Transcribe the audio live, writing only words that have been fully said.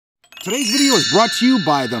Today's video is brought to you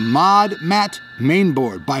by the Mod Mat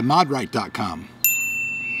Mainboard by modrite.com.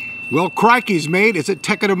 Well, crikeys, mate. Is it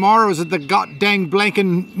Tech of Tomorrow or is it the god-dang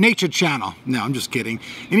blanking nature channel? No, I'm just kidding.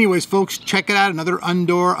 Anyways, folks, check it out. Another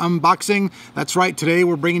Undor unboxing. That's right. Today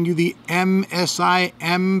we're bringing you the MSI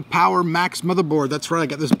MPOWER Max motherboard. That's right. I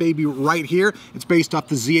got this baby right here. It's based off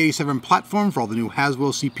the Z87 platform for all the new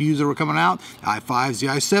Haswell CPUs that were coming out. i5s,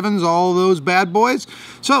 Z87s, all those bad boys.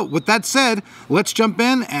 So with that said, let's jump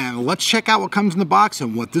in and let's check out what comes in the box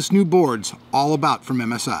and what this new board's all about from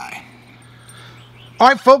MSI. All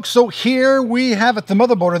right, folks, so here we have it, the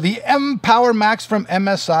motherboard, the MPOWER Max from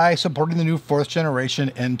MSI, supporting the new 4th generation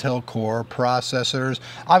Intel Core processors.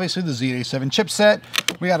 Obviously, the Z87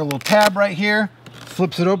 chipset. We got a little tab right here.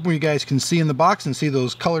 Flips it open, you guys can see in the box and see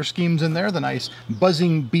those color schemes in there. The nice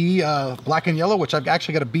buzzing bee, black and yellow, which I've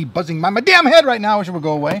actually got a bee buzzing my damn head right now, which will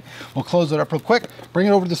go away. We'll close it up real quick. Bring it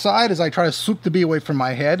over to the side as I try to swoop the bee away from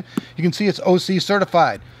my head. You can see it's OC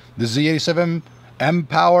certified. The Z87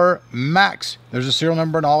 MPOWER Max. There's a serial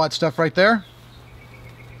number and all that stuff right there.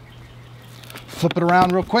 Flip it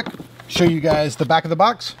around real quick. Show you guys the back of the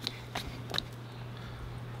box.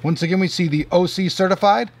 Once again, we see the OC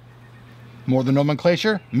certified. More the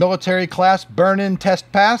nomenclature. Military class burn-in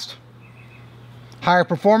test passed. Higher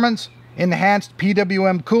performance. Enhanced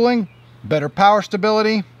PWM cooling. Better power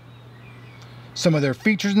stability. Some of their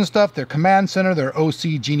features and stuff, their command center, their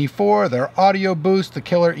OC Genie 4, their audio boost, the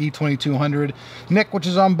killer E2200 NIC, which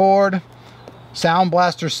is on board, Sound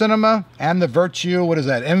Blaster Cinema, and the Virtue, what is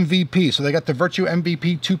that, MVP. So they got the Virtue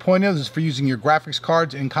MVP 2.0. This is for using your graphics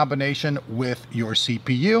cards in combination with your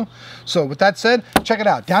CPU. So with that said, check it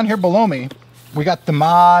out. Down here below me, we got the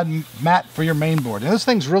mod mat for your main board. And this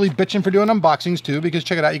thing's really bitching for doing unboxings too, because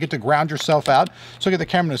check it out, you get to ground yourself out. So I get the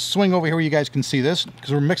camera to swing over here where you guys can see this,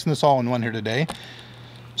 because we're mixing this all in one here today.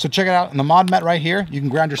 So check it out, in the mod mat right here, you can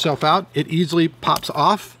ground yourself out. It easily pops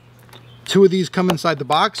off. 2 of these come inside the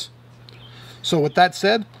box. So with that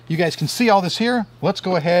said, you guys can see all this here. Let's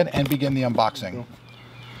go ahead and begin the unboxing.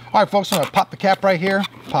 All right, folks, I'm gonna pop the cap right here,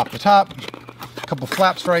 pop the top, a couple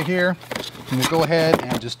flaps right here. And we'll go ahead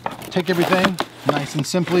and just take everything nice and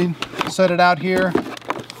simply, set it out here.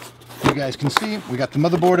 You guys can see we got the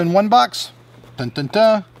motherboard in one box, dun, dun,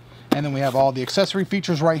 dun. And then we have all the accessory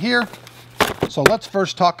features right here. So let's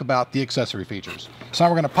first talk about the accessory features. So now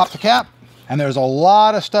we're going to pop the cap, and there's a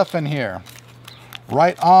lot of stuff in here.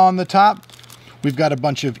 Right on the top, we've got a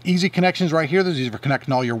bunch of easy connections right here. These are for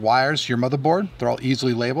connecting all your wires to your motherboard. They're all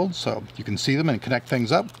easily labeled, so you can see them and connect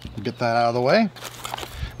things up. We'll get that out of the way.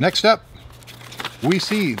 Next up, we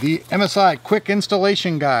see the MSI Quick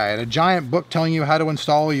Installation Guide, a giant book telling you how to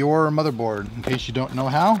install your motherboard, in case you don't know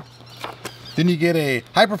how. Then you get a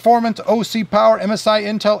High Performance OC Power MSI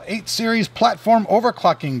Intel 8 Series Platform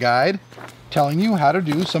Overclocking Guide, telling you how to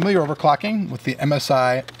do some of your overclocking with the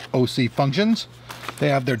MSI OC functions. They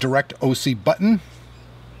have their direct OC button,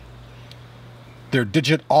 their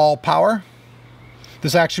Digit All Power.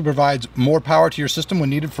 This actually provides more power to your system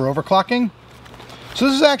when needed for overclocking. So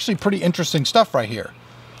this is actually pretty interesting stuff right here.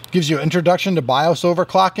 Gives you an introduction to BIOS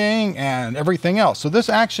overclocking and everything else. So this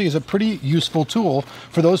actually is a pretty useful tool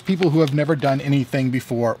for those people who have never done anything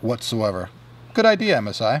before whatsoever. Good idea,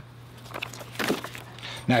 MSI.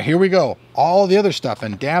 Now here we go. All the other stuff,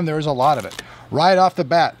 and damn, there is a lot of it. Right off the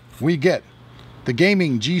bat, we get the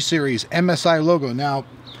Gaming G Series MSI logo. Now,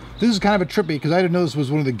 this is kind of a trippy, because I didn't know this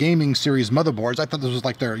was one of the gaming series motherboards. I thought this was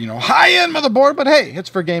like their, high-end motherboard, but hey, it's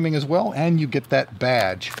for gaming as well, and you get that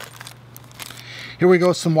badge. Here we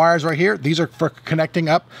go, some wires right here. These are for connecting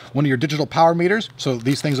up one of your digital power meters. So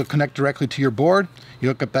these things will connect directly to your board. You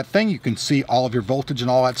hook up that thing, you can see all of your voltage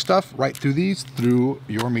and all that stuff right through these, through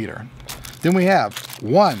your meter. Then we have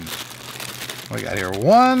what we got here?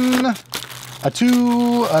 1, a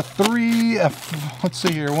 2, a 3, let's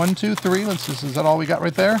see here, 1, 2, 3. Is that all we got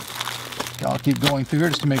right there? I'll keep going through here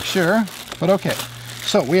just to make sure. But okay,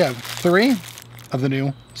 so we have 3 of the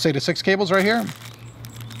new SATA 6 cables right here.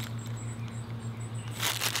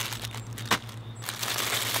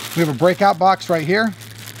 We have a breakout box right here.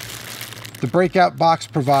 The breakout box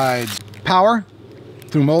provides power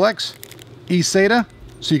through Molex, eSATA.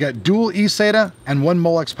 So you got dual eSATA and 1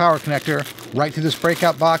 Molex power connector right through this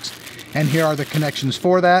breakout box. And here are the connections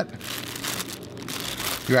for that.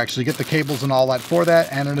 You actually get the cables and all that for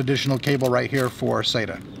that, and an additional cable right here for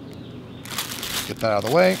SATA. Get that out of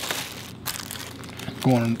the way.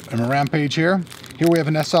 Going on a rampage here. Here we have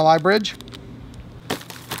an SLI bridge.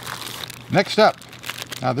 Next up,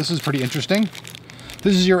 now this is pretty interesting.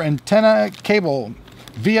 This is your antenna cable.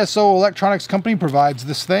 VSO Electronics Company provides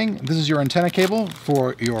this thing. This is your antenna cable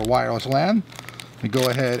for your wireless LAN. Let me go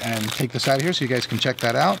ahead and take this out of here so you guys can check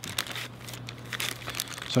that out.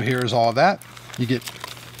 So here's all of that. You get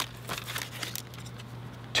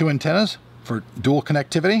 2 antennas for dual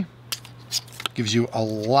connectivity. Gives you a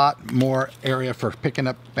lot more area for picking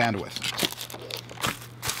up bandwidth.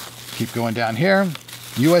 Keep going down here.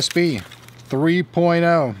 USB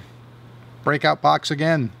 3.0. Breakout box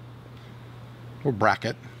again. Or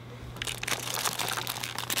bracket.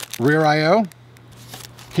 Rear I/O.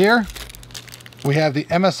 Here we have the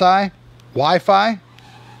MSI Wi-Fi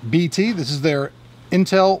BT. This is their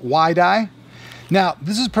Intel WiDi. Now,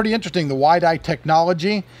 this is pretty interesting, the WiDi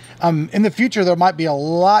technology. In the future, there might be a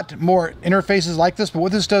lot more interfaces like this, but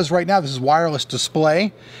what this does right now, this is wireless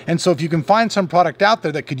display. And so if you can find some product out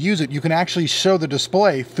there that could use it, you can actually show the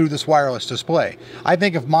display through this wireless display. I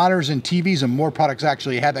think if monitors and TVs and more products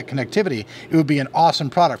actually had that connectivity, it would be an awesome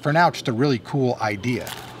product. For now, it's just a really cool idea.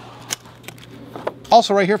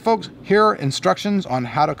 Also right here, folks, here are instructions on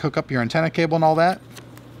how to hook up your antenna cable and all that.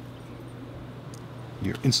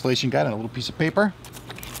 Your installation guide on a little piece of paper.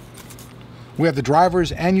 We have the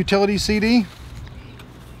drivers and utility CD.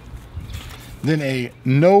 Then a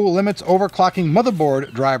no limits overclocking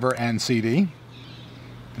motherboard driver and CD.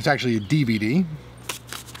 It's actually a DVD.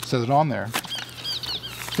 It says it on there.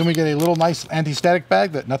 Then we get a little nice anti-static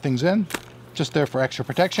bag that nothing's in, just there for extra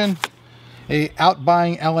protection. A out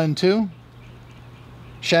buying LN2.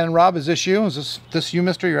 Shannon Robb, is this you? Is this you,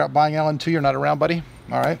 mister? You're out buying LN2, you're not around, buddy?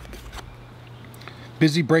 All right.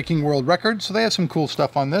 Busy breaking world record, so they have some cool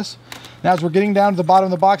stuff on this. Now, as we're getting down to the bottom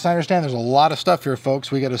of the box, I understand there's a lot of stuff here,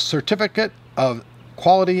 folks. We get a certificate of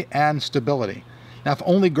quality and stability. Now, if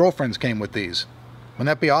only girlfriends came with these, wouldn't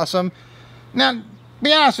that be awesome? Now,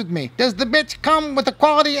 be honest with me. Does the bitch come with a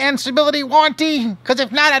quality and stability warranty? Because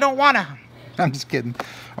if not, I don't wanna. I'm just kidding.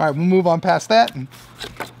 All right, we'll move on past that. And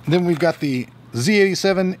then we've got the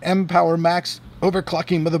Z87 MPOWER Max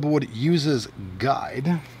overclocking motherboard uses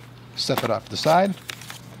guide. Set it off to the side.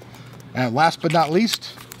 And last but not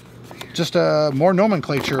least, just more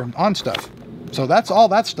nomenclature on stuff. So that's all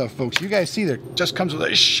that stuff, folks. You guys see there just comes with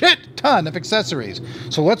a shit ton of accessories.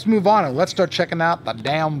 So let's move on and let's start checking out the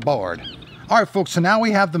damn board. All right, folks, so now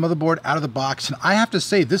we have the motherboard out of the box, and I have to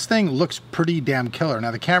say, this thing looks pretty damn killer.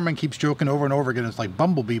 Now, the cameraman keeps joking over and over again, it's like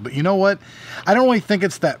Bumblebee, but you know what? I don't really think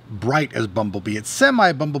it's that bright as Bumblebee. It's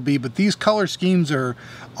semi-Bumblebee, but these color schemes are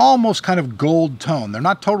almost kind of gold tone. They're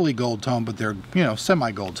not totally gold tone, but they're, you know,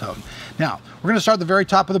 semi-gold tone. Now, we're gonna start at the very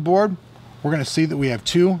top of the board. We're gonna see that we have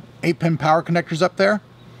 2 8-pin power connectors up there.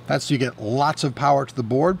 That's so you get lots of power to the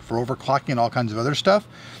board for overclocking and all kinds of other stuff.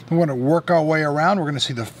 We're gonna work our way around. We're gonna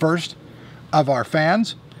see the first of our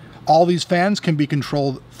fans. All these fans can be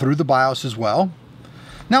controlled through the BIOS as well.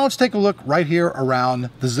 Now let's take a look right here around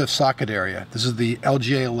the ZIF socket area. This is the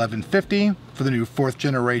LGA 1150 for the new 4th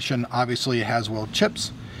generation, obviously Haswell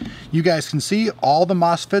chips. You guys can see all the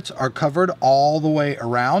MOSFETs are covered all the way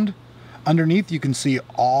around. Underneath you can see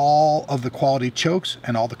all of the quality chokes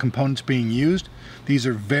and all the components being used. These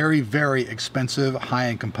are very, very expensive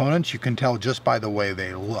high-end components. You can tell just by the way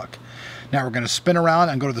they look. Now we're going to spin around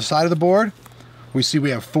and go to the side of the board. We see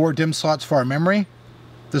we have 4 DIMM slots for our memory.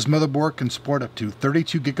 This motherboard can support up to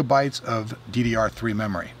 32 gigabytes of DDR3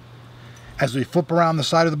 memory. As we flip around the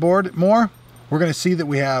side of the board more, we're going to see that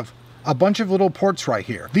we have a bunch of little ports right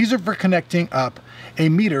here. These are for connecting up a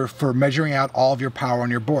meter for measuring out all of your power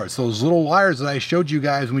on your board. So those little wires that I showed you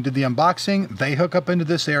guys when we did the unboxing, they hook up into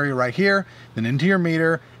this area right here, then into your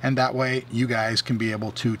meter, and that way you guys can be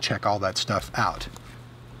able to check all that stuff out.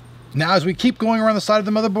 Now, as we keep going around the side of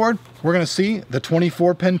the motherboard, we're going to see the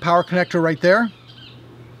 24-pin power connector right there.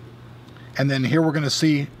 And then here we're going to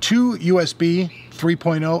see 2 USB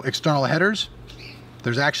 3.0 external headers.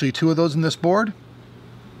 There's actually 2 of those in this board.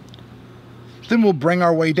 Then we'll bring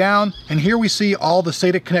our way down, and here we see all the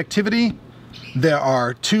SATA connectivity. There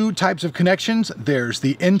are 2 types of connections. There's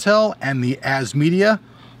the Intel and the ASMedia.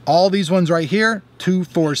 All these ones right here, 2,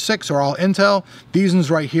 4, 6 are all Intel. These ones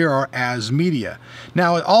right here are ASMedia.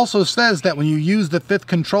 Now it also says that when you use the 5th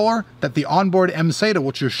controller, that the onboard MSATA,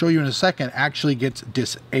 which I'll show you in a second, actually gets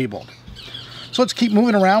disabled. So let's keep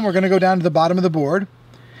moving around. We're going to go down to the bottom of the board.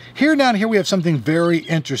 Here, down here, we have something very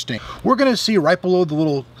interesting. We're going to see right below the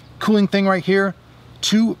little cooling thing right here,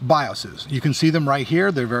 2 BIOSes. You can see them right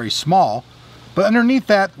here. They're very small. But underneath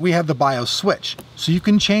that, we have the BIOS switch. So you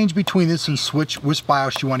can change between this and switch which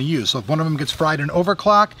BIOS you want to use. So if one of them gets fried in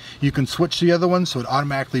overclock, you can switch to the other one so it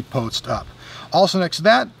automatically posts up. Also next to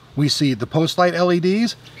that, we see the post light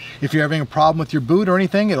LEDs. If you're having a problem with your boot or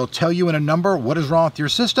anything, it'll tell you in a number what is wrong with your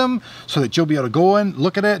system so that you'll be able to go in,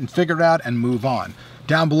 look at it, and figure it out and move on.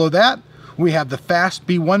 Down below that, we have the fast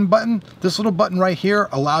B1 button. This little button right here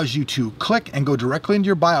allows you to click and go directly into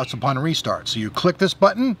your BIOS upon a restart. So you click this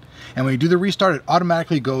button, and when you do the restart, it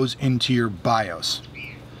automatically goes into your BIOS.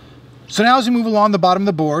 So now as we move along the bottom of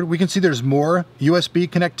the board, we can see there's more USB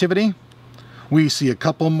connectivity. We see a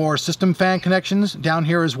couple more system fan connections down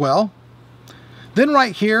here as well. Then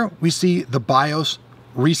right here, we see the BIOS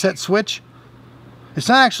reset switch. It's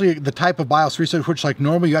not actually the type of BIOS reset switch like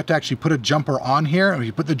normal. You have to actually put a jumper on here. And if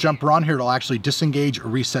you put the jumper on here, it'll actually disengage or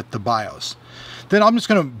reset the BIOS. Then I'm just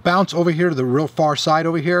gonna bounce over here to the real far side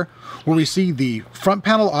over here, where we see the front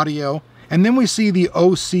panel audio, and then we see the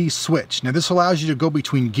OC switch. Now this allows you to go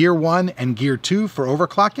between gear 1 and gear 2 for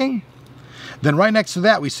overclocking. Then right next to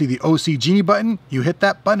that, we see the OC Genie button. You hit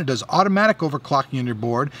that button, it does automatic overclocking on your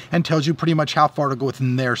board and tells you pretty much how far to go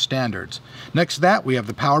within their standards. Next to that, we have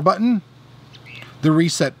the power button, the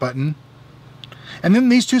reset button, and then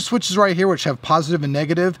these two switches right here, which have positive and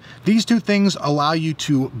negative. These two things allow you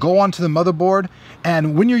to go onto the motherboard,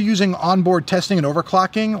 and when you're using onboard testing and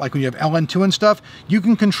overclocking, like when you have LN2 and stuff, you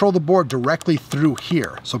can control the board directly through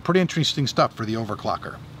here. So pretty interesting stuff for the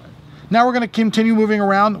overclocker. Now we're going to continue moving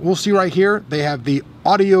around. We'll see right here, they have the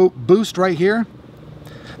audio boost right here.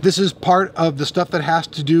 This is part of the stuff that has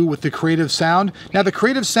to do with the creative sound. Now the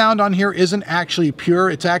creative sound on here isn't actually pure.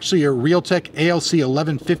 It's actually a Realtek ALC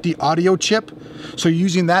 1150 audio chip. So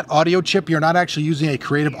using that audio chip, you're not actually using a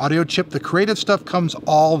creative audio chip. The creative stuff comes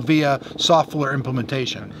all via software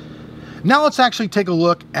implementation. Now let's actually take a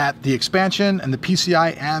look at the expansion and the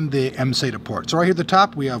PCI and the MSATA port. So right here at the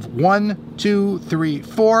top, we have 1, 2, 3,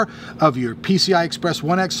 4 of your PCI Express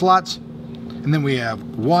 1X slots. And then we have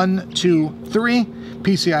 1, 2, 3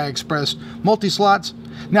 PCI Express multi-slots.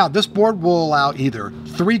 Now this board will allow either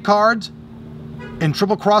 3 cards in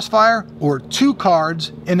triple crossfire or 2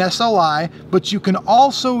 cards in SLI, but you can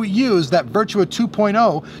also use that Virtua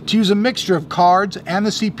 2.0 to use a mixture of cards and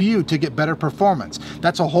the CPU to get better performance.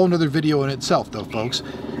 That's a whole nother video in itself though, folks.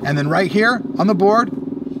 And then right here on the board,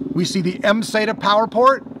 we see the MSATA power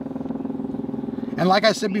port. And like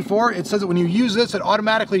I said before, it says that when you use this, it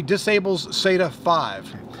automatically disables SATA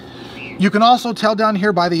 5. You can also tell down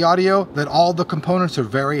here by the audio that all the components are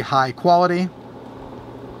very high quality.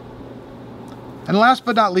 And last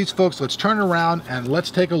but not least, folks, let's turn around and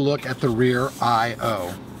let's take a look at the rear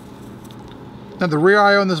I/O. Now the rear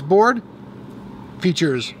I/O on this board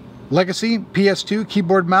features Legacy PS2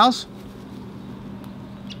 keyboard mouse.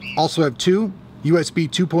 Also have 2 USB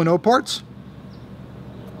 2.0 ports.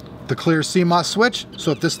 The clear CMOS switch,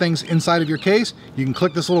 so if this thing's inside of your case, you can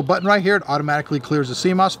click this little button right here, it automatically clears the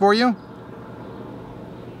CMOS for you.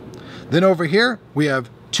 Then over here, we have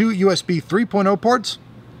 2 USB 3.0 ports,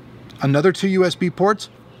 another 2 USB ports.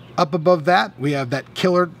 Up above that, we have that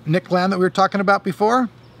killer NIC LAN that we were talking about before.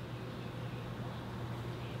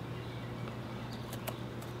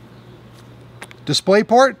 Display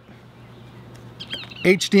port,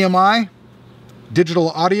 HDMI,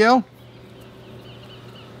 digital audio,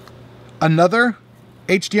 another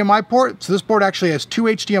HDMI port. So this board actually has 2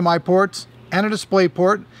 HDMI ports and a display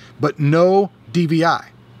port, but no DVI.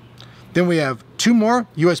 Then we have 2 more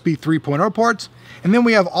USB 3.0 ports, and then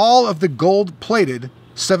we have all of the gold-plated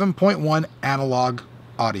 7.1 analog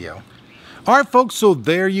audio. All right, folks, so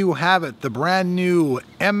there you have it, the brand new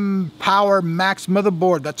MPOWER Max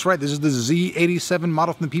motherboard. That's right, this is the Z87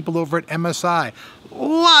 model from the people over at MSI.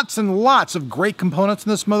 Lots and lots of great components in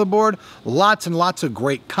this motherboard, lots and lots of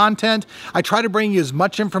great content. I try to bring you as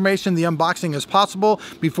much information in the unboxing as possible.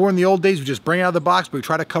 Before in the old days, we just bring it out of the box, but we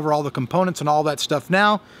try to cover all the components and all that stuff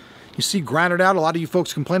now. You see grounded out, a lot of you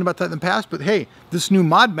folks complained about that in the past, but hey, this new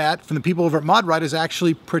mod mat from the people over at ModRite is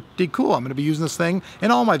actually pretty cool. I'm gonna be using this thing in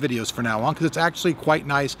all my videos from now on because it's actually quite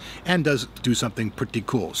nice and does do something pretty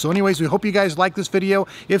cool. So anyways, we hope you guys like this video.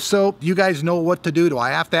 If so, you guys know what to do. Do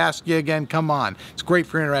I have to ask you again? Come on. It's great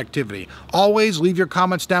for interactivity. Always leave your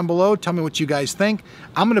comments down below. Tell me what you guys think.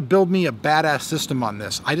 I'm gonna build me a badass system on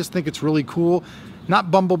this. I just think it's really cool.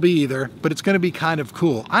 Not Bumblebee either, but it's going to be kind of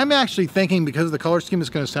cool. I'm actually thinking, because of the color scheme,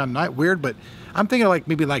 it's going to sound weird, but I'm thinking like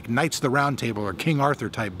maybe like Knights of the Round Table or King Arthur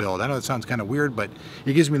type build. I know it sounds kind of weird, but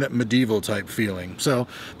it gives me that medieval type feeling. So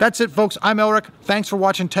that's it, folks. I'm Elric. Thanks for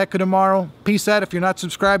watching Tech of Tomorrow. Peace out. If you're not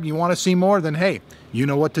subscribed and you want to see more, then hey, you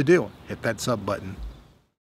know what to do. Hit that sub button.